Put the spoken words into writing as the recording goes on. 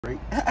We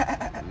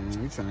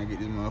trying to get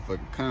this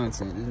motherfucking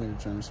content. This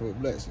nigga trying to show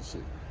blacks and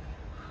shit.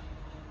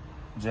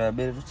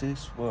 Diabetes to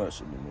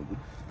sports, nigga.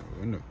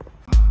 Oh, no.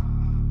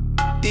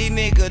 These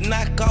niggas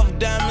knock off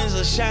diamonds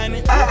are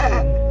shining.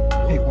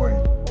 Hey, boy.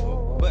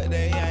 But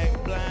they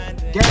ain't blind.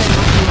 Gang,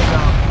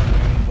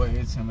 man. Boy,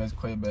 it's him. Let's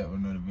quay back with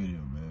another video,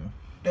 man.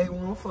 They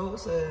want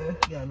folks,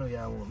 yeah, I know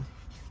y'all want me.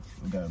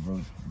 We got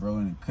bro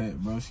in the cut,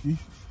 broski.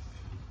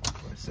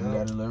 What's We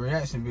got a little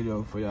reaction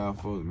video for y'all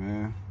folks,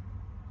 man.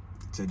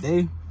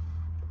 Today,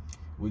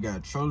 we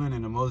got trolling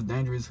in the most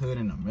dangerous hood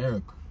in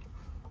America.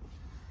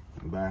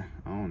 And by,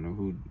 I don't know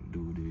who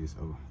dude is.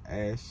 Oh,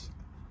 Ash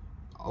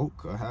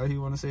Oak, or how he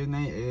want to say his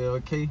name,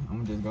 ALK.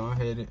 I'm just go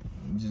ahead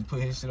and just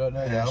put his shit up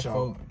there. Y'all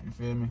folk, you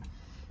feel me?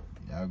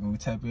 Y'all gonna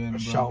tap in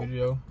the bro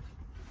video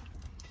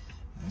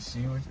and see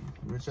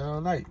what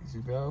y'all like. See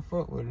if y'all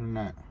fuck with it or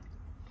not.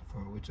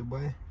 Fuck with your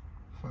boy.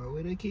 Fuck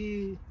with the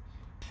kid.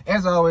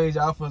 As always,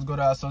 y'all folks go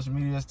to our social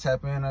medias,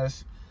 tap in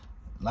us,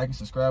 like and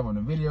subscribe on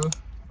the video.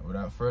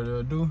 Without further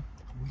ado,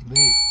 We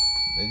lit.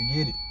 let's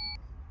get it.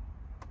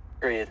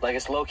 Period. Like,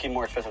 it's low-key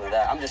more expensive than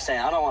that. I'm just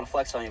saying, I don't want to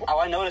flex on you. Oh,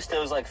 I noticed it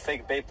was, like,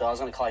 fake vape, though. I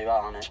was going to call you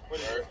out on it.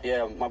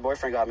 Yeah, my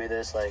boyfriend got me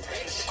this, like...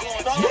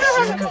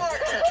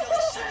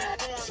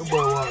 The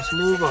boy walk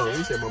smooth on.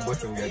 He said my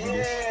boyfriend got me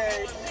this.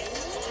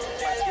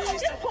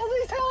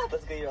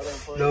 Let's get your other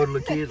employee. Know the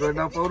little kids right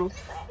now, photo?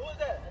 Who's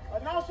that?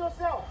 Announce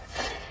yourself.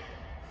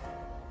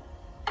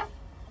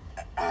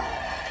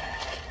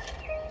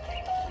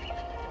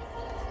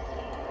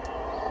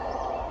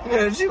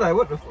 Yeah, she like,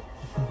 what the fuck?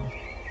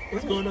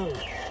 What's going on?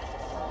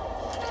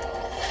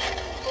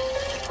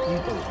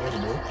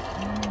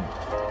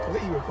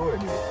 What you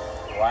recording?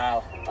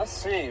 Wow. Let's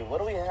see. What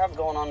do we have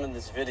going on in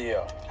this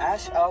video?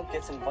 Ash Elk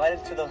gets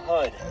invited to the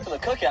hood. To the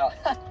cookout.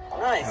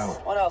 Nice.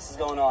 Elk. What else is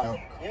going on? Elk.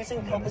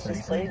 Using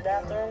Compass's slave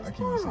bathrooms? I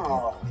can't say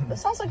Oh, that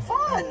sounds like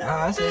fun.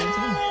 Nah, I said it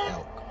too.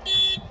 Elk.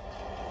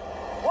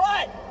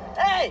 What?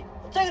 Hey,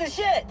 I'm taking a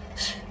shit.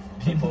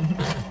 People.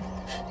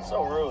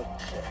 So rude.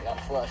 Shit, I got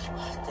flushed.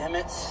 Damn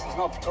it. There's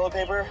no toilet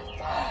paper.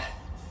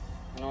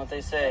 You know what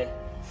they say.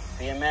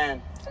 Be a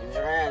man. Use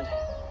your hand.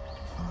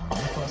 What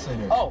the fuck say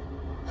that? Oh.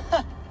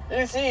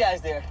 Didn't see you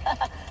guys there.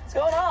 What's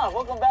going on?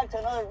 Welcome back to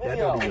another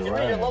video. don't If even you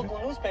read your rhyme. local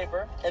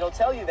newspaper, it'll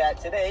tell you that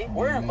today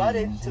we're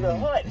invited to the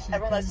hood.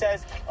 Everyone that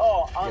says,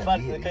 oh, I'm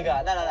invited to the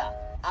cookout. No.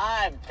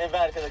 I'm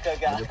invited to the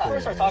cookout. Before we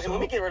start talking,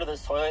 let me get rid of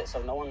this toilet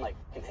so no one, like,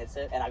 hits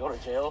it and I go to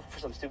jail for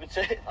some stupid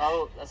shit.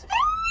 Oh, that's...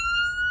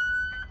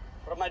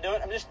 What am I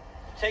doing? I'm just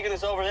taking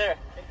this over there.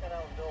 Take that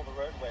out in the middle of the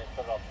roadway and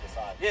put it off to the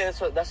side. Yeah,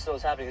 that's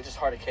what's happening. It's just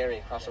hard to carry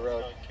across the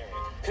road.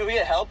 Can we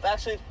get help?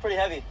 Actually, it's pretty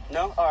heavy.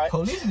 No? All right.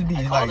 Police be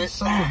called like it.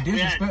 so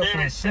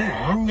disrespectful and shit.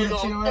 Rude Big to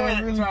ol' your threat.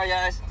 ass, really. Sorry,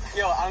 guys.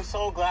 Yo, I'm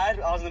so glad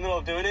I was in the middle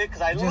of doing it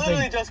because I Just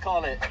literally like just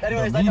called it.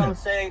 Anyways, like I demeanor. was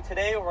saying,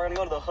 today we're going to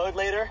go to the hood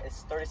later.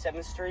 It's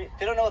 37th Street.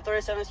 If you don't know what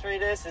 37th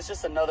Street is, it's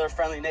just another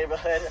friendly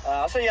neighborhood.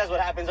 I'll show you guys what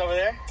happens over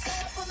there.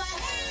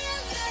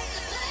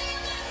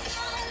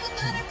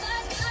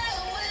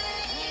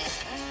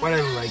 Why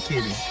they look like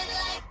kitty?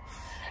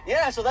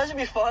 Yeah, so that should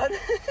be fun.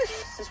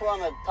 Since we're on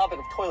the topic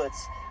of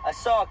toilets, I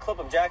saw a clip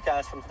of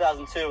Jackass from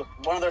 2002.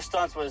 One of their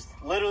stunts was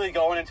literally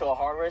going into a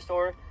hardware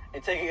store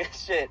and taking a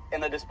shit in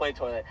the display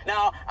toilet.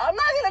 Now, I'm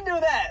not gonna do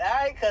that, all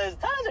right? Because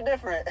times are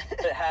different.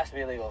 It has to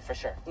be illegal, for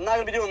sure. I'm not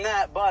gonna be doing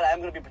that, but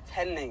I'm gonna be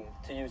pretending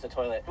to use the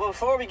toilet. But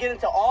before we get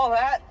into all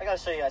that, I gotta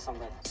show you guys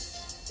something.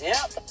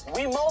 Yep,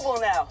 we mobile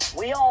now.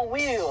 We on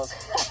wheels.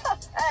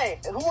 Hey,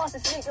 who wants to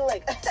sneak a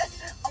link?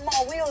 I'm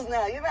on wheels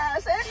now, you know what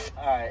I'm saying?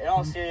 All right, in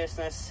all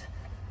seriousness,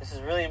 this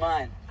is really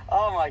mine.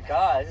 Oh my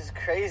God, this is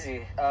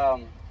crazy.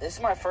 This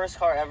is my first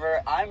car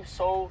ever. I'm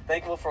so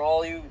thankful for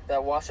all you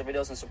that watch the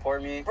videos and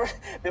support me.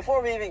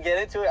 Before we even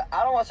get into it,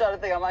 I don't want y'all to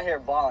think I'm out here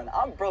balling.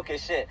 I'm broke as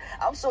shit.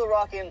 I'm still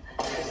rocking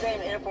the same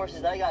Air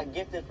Forces that I got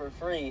gifted for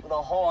free with a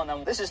hole in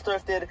them. This is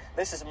thrifted.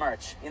 This is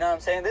merch. You know what I'm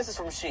saying? This is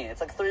from Shein. It's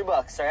like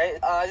 $3,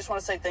 right? I just want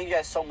to say thank you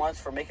guys so much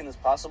for making this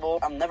possible.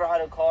 I've never had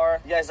a car.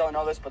 You guys don't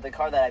know this, but the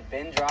car that I've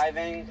been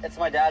driving, it's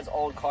my dad's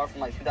old car from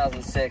like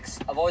 2006.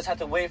 I've always had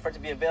to wait for it to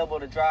be available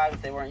to drive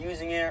if they weren't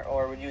using it,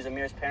 or would use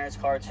Amir's parents'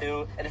 car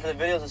too. And for the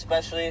videos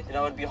especially, you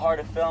know, it'd be hard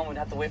to film. We'd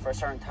have to wait for a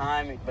certain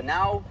time. But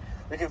now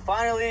we can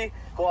finally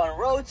go on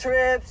road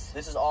trips.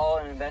 This is all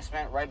an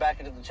investment right back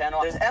into the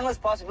channel. There's endless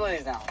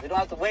possibilities now. We don't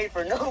have to wait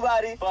for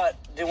nobody. But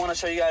I do want to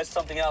show you guys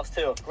something else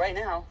too. Right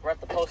now, we're at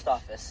the post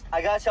office.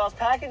 I got y'all's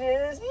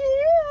packages.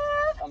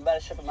 Yeah! I'm about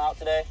to ship them out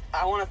today.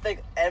 I want to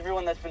thank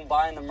everyone that's been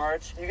buying the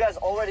merch. You guys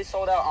already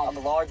sold out on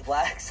the large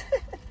blacks.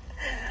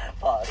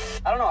 I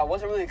don't know, I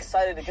wasn't really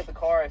excited to get the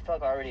car. I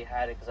felt like I already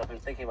had it because I've been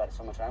thinking about it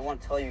so much. And I want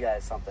to tell you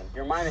guys something.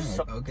 Your mind is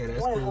so... Okay, that's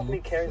you want to cool. help me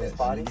carry this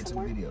body Get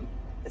somewhere? some video.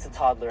 It's a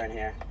toddler in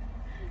here.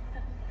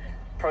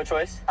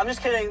 Pro-choice? I'm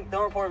just kidding.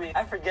 Don't report me.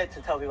 I forget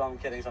to tell people I'm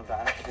kidding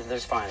sometimes.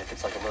 There's fine if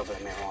it's like a little bit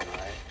of marijuana,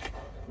 right?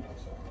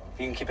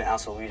 You can keep an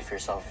ounce of weed for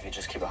yourself if you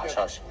just keep it hush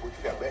hush. You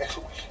got bad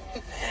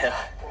weed. Yeah.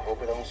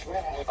 Hope it don't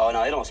smell. Oh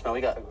no, it don't smell.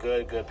 We got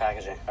good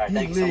packaging. All right,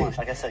 thank you so much.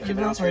 Like I said, keep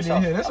an ounce for That's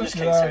yourself. what I'm just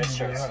kidding, serious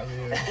shirts.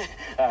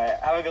 All right,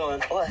 have a good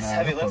one. Well, this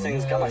heavy lifting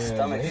has got my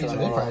stomach feeling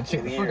a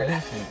little weird.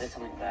 I did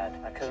something bad.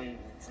 I couldn't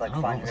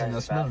find your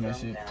guys' bathroom,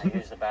 and I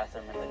used the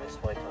bathroom in the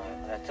display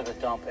toilet. I took a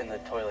dump in the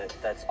toilet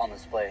that's on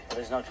display. But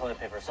there's no toilet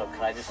paper, so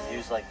can I just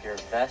use like your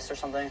vest or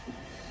something?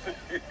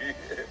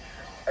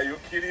 Are you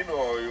kidding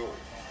or you?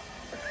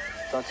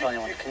 Don't tell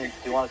anyone. Do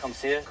you want to come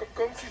see it?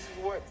 Come see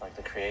what? It's like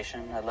the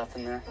creation I left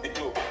in there.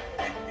 Yo.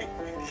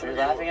 You're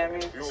laughing at me?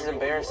 This is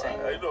embarrassing.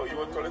 I know. You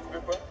want toilet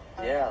paper?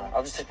 Yeah,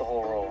 I'll just take the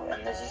whole roll.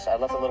 And I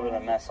left a little bit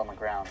of a mess on the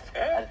ground.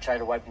 I tried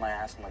to wipe my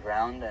ass on the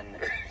ground and...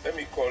 Let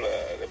me call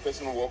the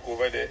person who walk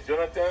over there.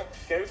 Jonathan,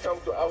 can you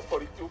come to house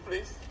 42,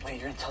 please? Wait,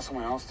 you're gonna tell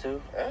someone else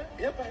too? Huh?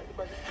 Yeah,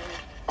 but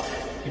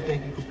You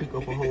think you could pick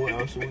up a whole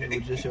ounce of weed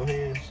with just your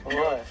hands?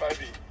 What?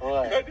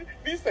 What?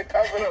 This is the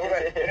camera,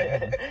 right?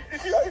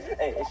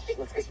 Hey,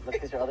 let's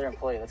get your other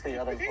employee. Let's get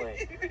your other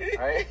employee.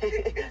 All right?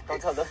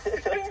 Don't tell them.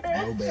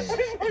 No bad.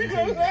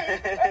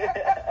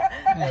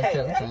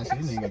 I'm trying to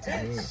see you nigga get to the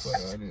hood for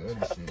the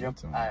other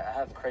shit. I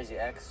have a crazy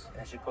ex,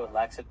 and she put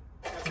laxative.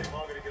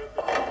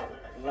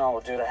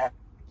 No, dude, I have.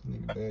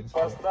 Nigga bad as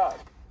Bus fuck. stop.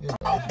 Yeah,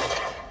 bro.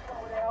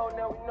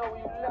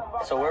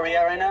 So where we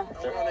at right now? On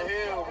the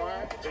hill,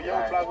 man. The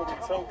young block will be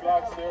 2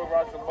 blocks, still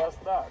rocks the bus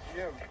stop.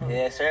 Yeah.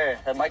 Yeah, sir.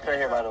 That mic right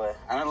here, by the way.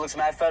 I know it looks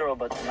mad federal,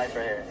 but the mic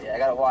right here. Yeah, I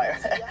got a wire.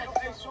 Hey,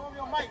 show him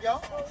your mic, yo.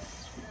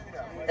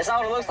 It's not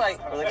what it looks like.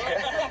 That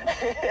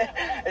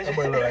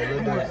boy look like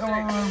little dude. Come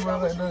on, bro.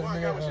 Like that,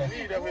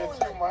 Weed up here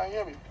too,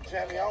 Miami.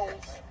 Jammy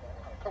Owens.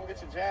 Come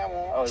get your jam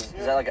on. Oh, is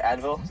that like an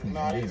Advil?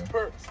 Nah, these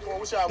perks. Come on,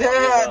 what y'all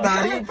Yeah, want?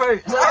 nah, he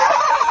perks.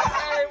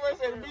 Hey, what's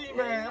that beat,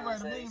 man? I'm about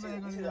to beat, See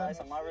man. the ice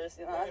on my wrist,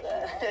 you know what I'm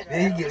saying?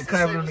 Then he get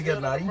clapping them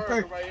together. Nah, he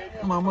perks.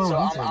 Come on, mama. So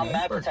he I'm said,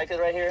 mad he perks. protected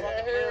right here.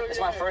 It's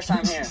my first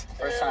time here.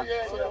 First time.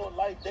 Yeah,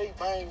 like they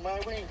bang, man.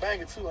 We ain't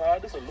banging too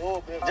hard. Just a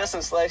little bit. Just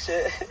some slight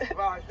shit.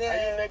 How you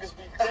niggas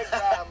be dick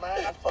ride,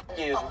 man? Fuck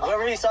you.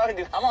 Whoever he's talking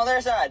to, I'm on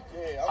their side.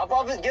 Yeah,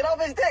 Get off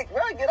his dick,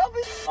 bro. Get off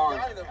his.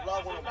 I need to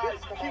vlog when the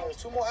bitch come out.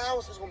 2 more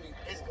hours, it's gonna be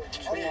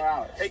 2 more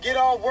hours. They get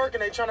off work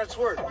and they trying to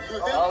twerk.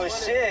 Oh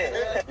shit.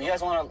 You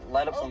guys want to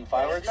light up some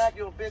fireworks?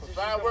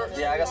 Fireworks?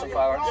 Yeah, I got some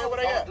fireworks. Yeah, what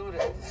they got?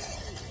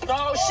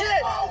 Oh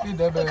shit. Get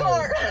that bad.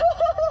 Car.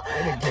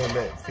 That nigga came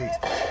back fixed.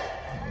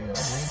 Yeah,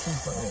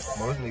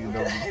 most niggas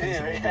don't be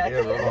fixing it.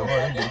 Yeah,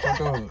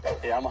 bro.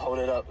 Yeah, I'm gonna hold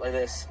it up like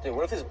this. Dude,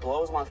 what if this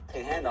blows my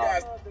fucking hand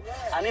off?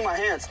 I need my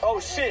hands. Oh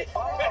shit.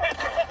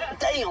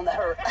 Damn, that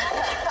hurt.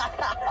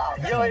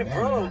 Yo, it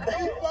broke.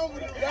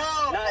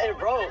 Nah, it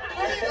broke.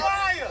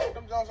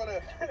 Them Jones on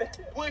there.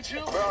 Would you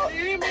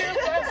believe me if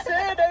I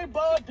said they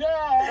both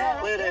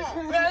died? Look at this.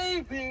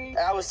 Baby.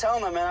 I was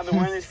telling them, man, I've been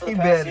wearing these for the He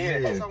past bad year.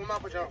 as hell. Talking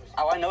about pajamas.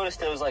 Oh, I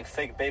noticed it was like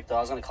fake vape though.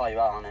 I was gonna call you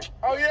out on it.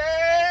 Oh,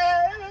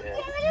 yeah. Yeah.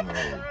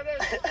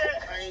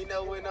 I ain't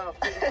know when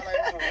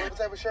what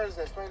type of shirt is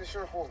that? Explain the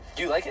shirt for me.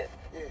 Do you like it?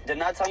 Yeah. Did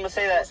not tell them to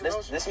say that.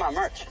 This is my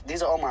merch.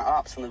 These are all my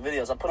ops from the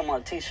videos. I put them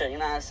on a t-shirt, you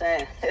know what I'm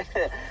saying?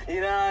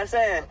 You know what I'm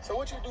saying? So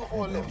what you do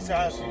for a living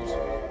besides shoes?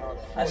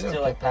 I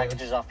steal like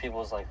packages off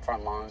people's like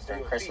front lawns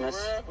during Christmas.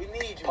 We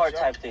need you. Part Joe.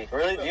 type D.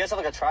 Really? Do you guys have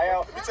like a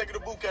tryout? Let me take you to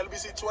boot camp. Let me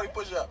see 20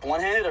 push-ups.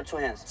 One-handed or two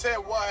hands?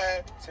 10 one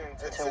hand. 10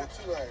 two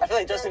hands. I feel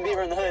like Justin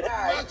Bieber in the hood.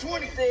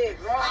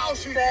 26. I'll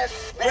shoot you.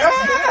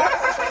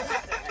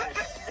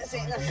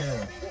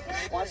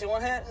 Want to see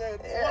one hand?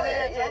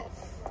 Yeah.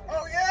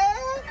 Oh,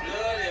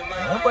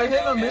 yeah. Nobody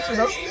hit no bitches,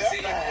 though.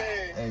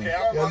 Hey,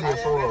 Y'all need a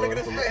photo. look at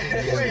this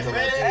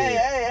face.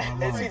 Hey,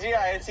 it's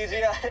CGI, it's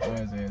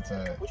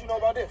CGI. What you know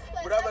about this?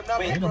 Whatever number.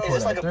 Wait, don't is put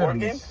this like a that board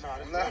there, game? Nah,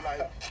 it's not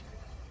like.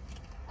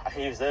 I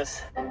can use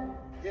this.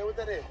 Yeah, what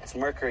that is? It's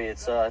Mercury.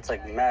 It's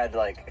like mad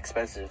like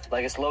expensive.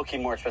 Like it's low key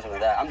more expensive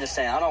than that. I'm just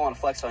saying. I don't want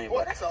to flex on you, Boy,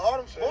 but that's an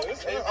autumn shirt.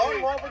 It's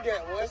autumn I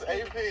forget. Boy, it's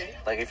AP.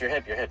 like if you're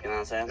hip, you're hip. You know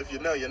what I'm saying? If you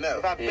know, you know.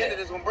 If I bend it,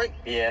 it's gonna break.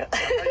 Yeah.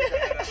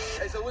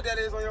 Hey, so what that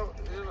is on your?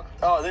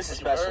 Oh, this is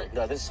special.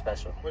 No, this is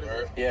special. What is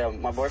it? Yeah,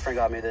 my boyfriend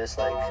got me this.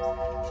 Like,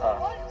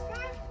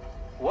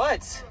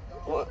 what?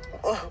 What?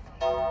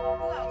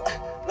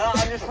 No,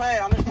 I'm just playing.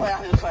 No.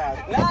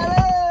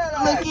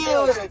 Look at you.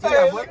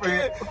 Hey, look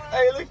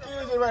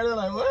at you right there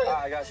like, what?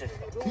 I got you.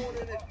 Doing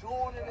it.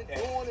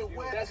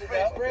 That's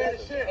fresh bread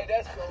and shit.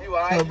 That's you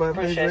alright. Nobody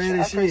play Appreciate great you. as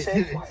I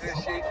appreciate shit.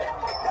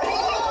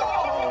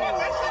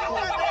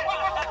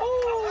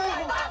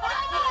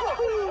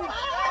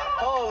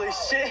 Holy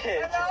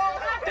shit.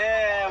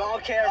 Damn,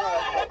 on camera. I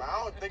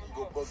don't think you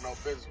go book no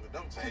business with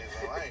them chains,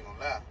 though. I ain't gonna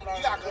lie.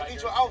 You gotta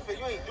complete your outfit.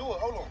 You ain't do it.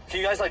 Hold on. Can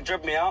you guys like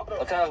drip me out?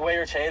 Kind of like wear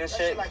your chain and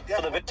shit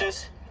for the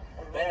bitches?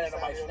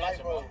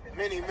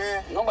 Mini,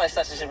 man. Nobody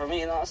touches shit for me,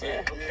 you know what I'm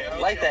saying?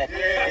 Like that.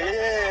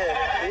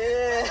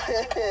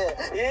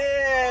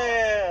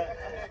 Yeah.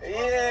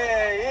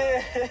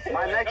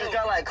 My neck just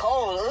got like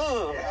cold.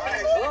 Ooh.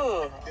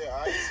 Yeah,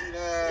 I see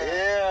that.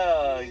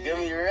 Yeah, get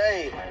me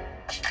right.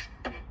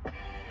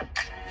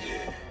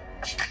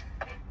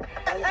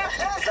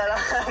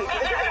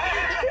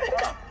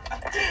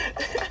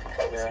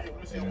 Yeah.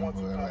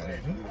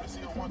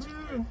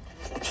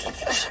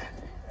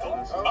 Oh,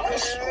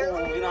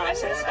 you know I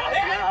said stop. You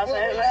know I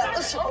said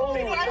let's go.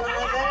 You know what I'm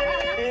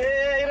saying?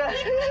 Yeah, you know.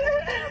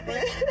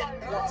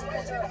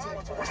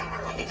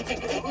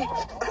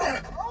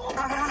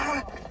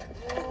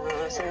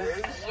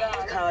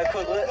 Kind of like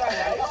cook with.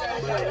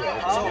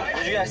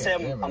 Did you guys say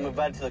I'm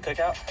invited to the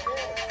cookout?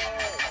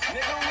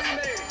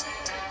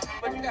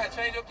 But you gotta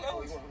change your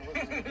clothes.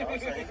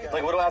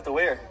 Like, what do I have to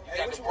wear? You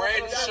got the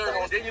brand new shirt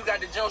on. Then you got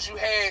the jokes you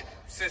had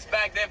since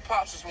back then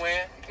Pops was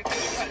wearing.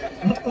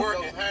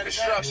 Working,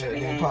 construction.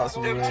 Yeah, Pops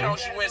was Them wearing.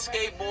 jokes you went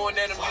skateboarding,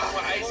 then them you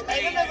went ice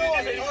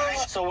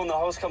skating. So when the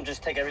hosts come,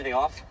 just take everything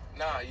off?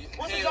 Nah, you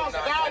hell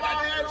nah, you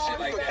not do shit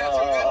like that.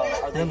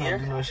 Are they Them don't here?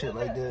 do no shit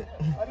like that.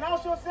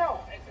 Announce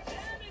yourself.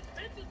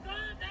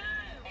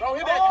 Don't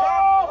hit that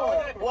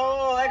car.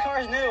 Whoa, that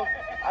car's new.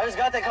 I just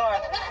got that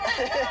car.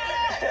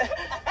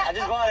 I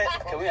just bought it.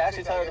 Can we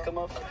actually tell her to come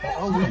up?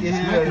 Oh, we can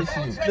hear that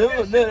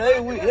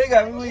shit. They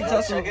got me weak.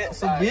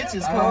 Some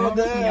bitches calm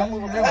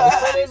down.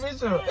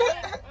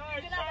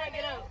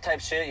 Type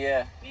shit,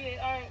 yeah.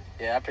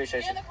 Yeah, I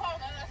appreciate you.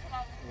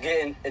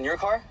 Get in your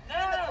car?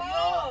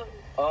 No.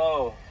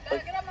 Oh.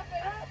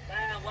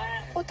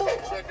 What the?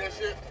 Check that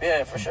shit.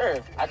 Yeah, for sure.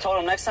 I told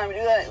him next time you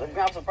do that, we're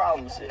gonna have some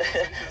problems.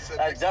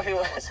 That's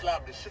definitely what.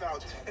 Slap the shit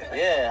out you.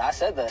 Yeah, I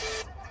said that.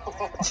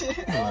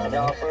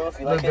 Y'all approve?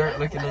 You like it?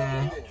 Looking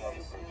at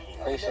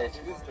Appreciate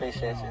you.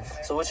 Appreciate you.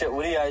 So what do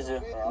you guys do?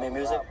 Make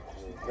music?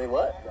 Wait,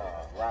 what?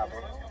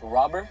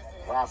 Robber.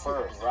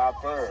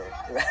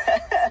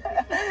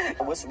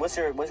 What's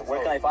your where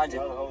can I find you?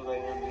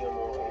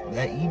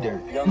 that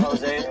E-Dirt. Young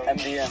Jose,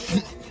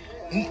 MDM.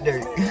 Eat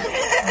dirt.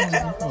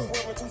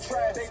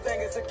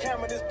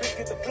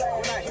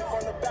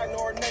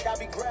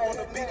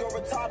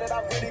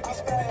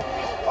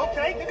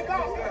 Okay, get the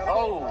car.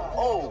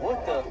 Oh,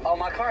 what the? Oh,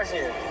 my car's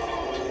here.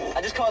 I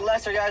just called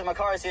Lester, guys. My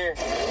car's here.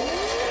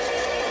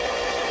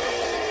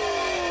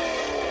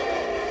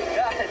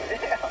 God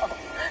damn.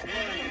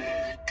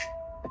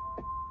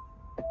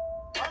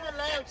 100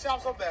 lamb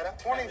chops are better.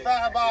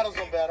 25 bottles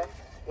are better.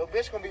 Your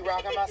bitch gonna be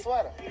rocking my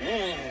sweater.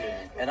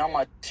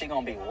 And she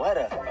gonna be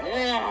wetter.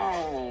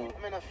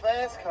 I'm in a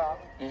fast car.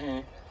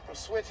 I'm I'm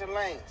switching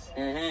lanes.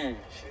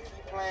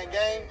 Playing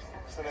games.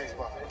 What's the next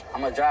bar?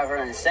 gonna drive her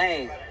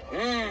insane. All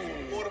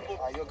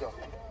right, you'll go.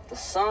 The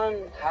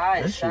sun high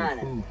and That shit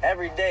shining cool.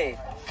 every day.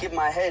 Keep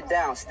my head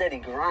down, steady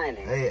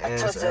grinding. Hey, I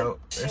ass touched her. out.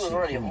 She That was shit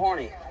already cool.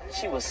 horny.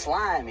 She was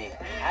slimy.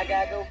 I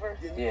gotta go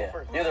first? Yeah.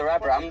 You're the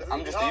rapper.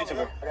 I'm just the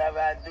YouTuber. Whatever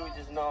I do,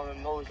 just know I'm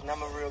emotion.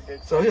 I'm a real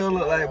big So he'll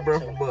look like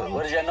Breath of Butler.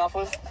 What did you end off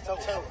with?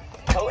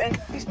 Toting?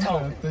 He's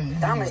toting.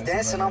 Diamonds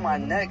dancing on my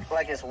neck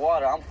like it's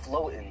water. I'm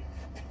floating.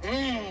 Look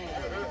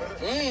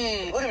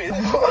at me.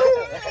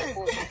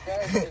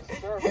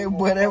 Hey,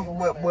 boy, that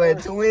boy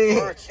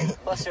twin.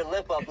 Bust your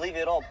lip up, leave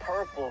it all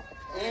purple.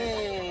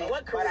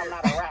 But I'm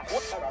not a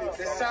rapper.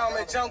 The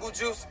Salmon Jungle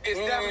Juice is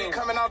definitely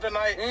coming out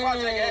tonight.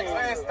 Project X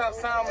and Stop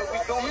Salmon,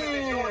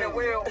 we doing it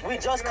well. We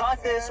just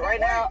caught this right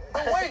now.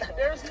 But wait,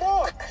 there's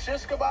more.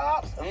 Shish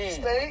kebabs,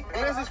 steak,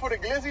 glizzies for the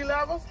glizzy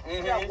lovers.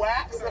 You got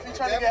wax if you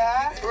trying to get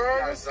high.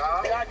 Burgers.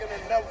 I got a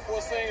never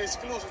before seen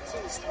exclusive too.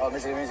 Oh,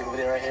 this is a music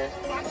video right here.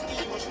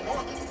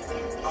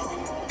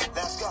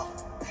 Let's go.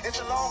 It's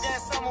a long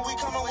ass summer, we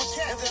coming with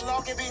cats. If they're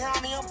locking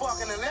behind me, I'm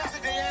bucking the left.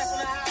 If they ass on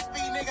the high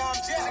speed, nigga, I'm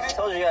I jetting.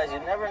 told you guys, you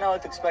never know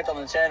what to expect on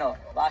the channel.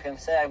 Like I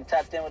say, I'm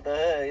tapped in with the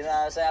hood. You know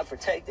what I'm saying? I'm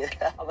protected.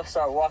 I'm gonna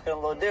start walking a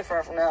little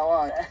different from now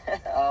on.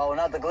 Oh,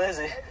 not the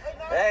glizzy.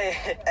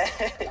 Hey.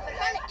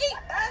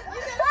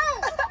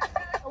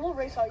 What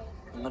race are you?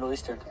 Middle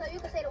Eastern. So you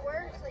can say the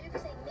word, so you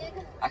can say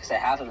nigga. I can say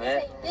half of You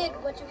it. say nig,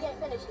 but you can't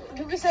finish it.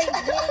 You can say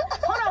nig.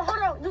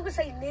 Hold on. You can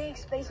say nig,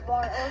 space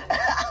bar.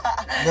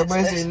 That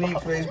boy say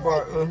need face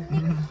bar.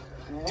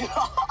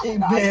 He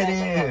bad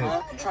in.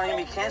 You trying to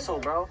get me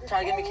canceled, bro.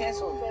 Trying to get me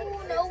canceled.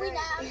 No, we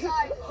not. I'm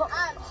sorry.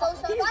 I'm so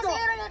sorry. If I say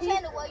it on your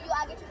channel, well,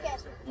 I get you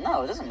canceled.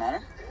 No, it doesn't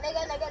matter. Nigga.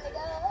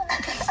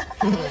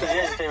 Who's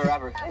your favorite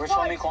rapper? Rich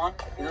Homie Quan?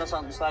 You know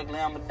something just like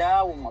I'ma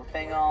die with my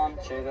finger on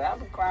the trigger. I've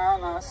been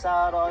crying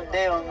outside all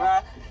day all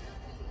night.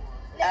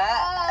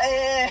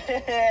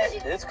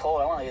 It's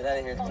cold. I want to get out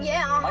of here.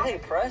 Yeah. Am I getting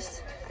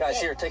pressed? Guys,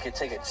 here, take it.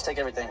 Just take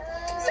everything.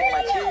 Take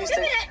my keys. Give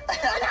me that.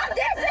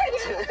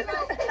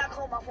 I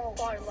call my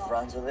phone.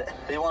 Runs with it.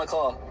 Who you want to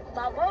call?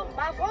 My phone.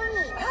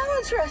 I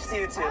don't trust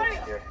you two.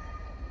 Here.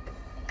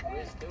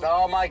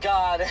 Oh my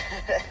God.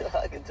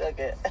 Fucking took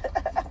it.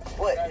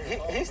 What?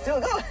 He's still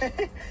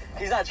going.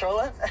 He's not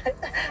trolling.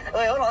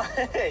 Wait, hold on.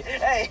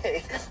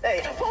 Hey.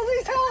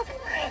 Police help.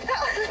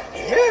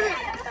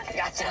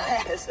 Got your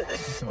ass.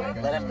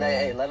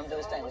 Let him do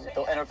his thing.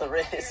 Don't interrupt the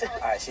race. All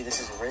right, see, this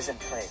is Risen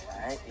Play. All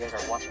right, you guys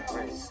are watching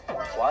Riz.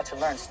 Watch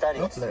and learn, study.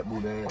 Don't flat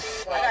boot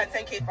ass. I got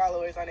 10K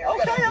followers on there.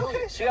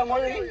 Okay. She got more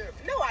than you.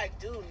 No, I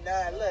do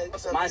not. Look.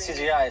 Mine's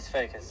CGI. It's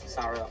fake. It's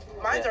not real.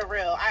 Mine's are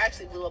real. I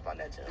actually blew up on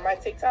that too. My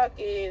TikTok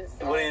is.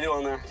 What do you do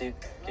on there? Do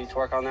you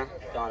twerk on there?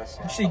 Be honest.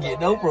 She get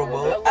no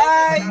promo.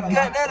 I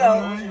got that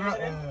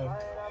on.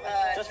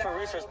 Just for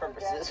research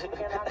purposes.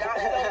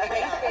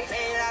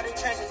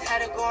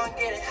 go and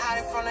get it.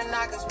 Hiding from the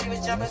knockers, we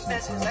was jumping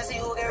fences. Let's see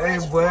who get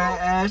rich. Hey, boy,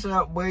 ass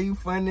out, boy. You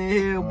funny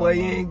here, boy.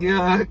 You ain't get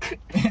her.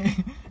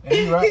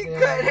 He He cut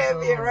that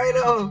bit right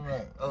off.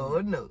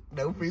 Oh, no.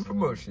 No free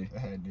promotion. I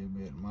had that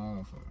bit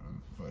mine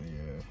for the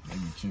they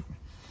be tripping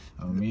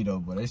on me though,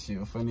 but that shit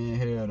was funny in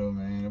hell though,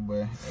 man. That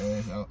boy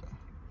ass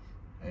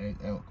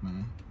out,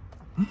 man.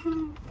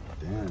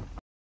 Damn.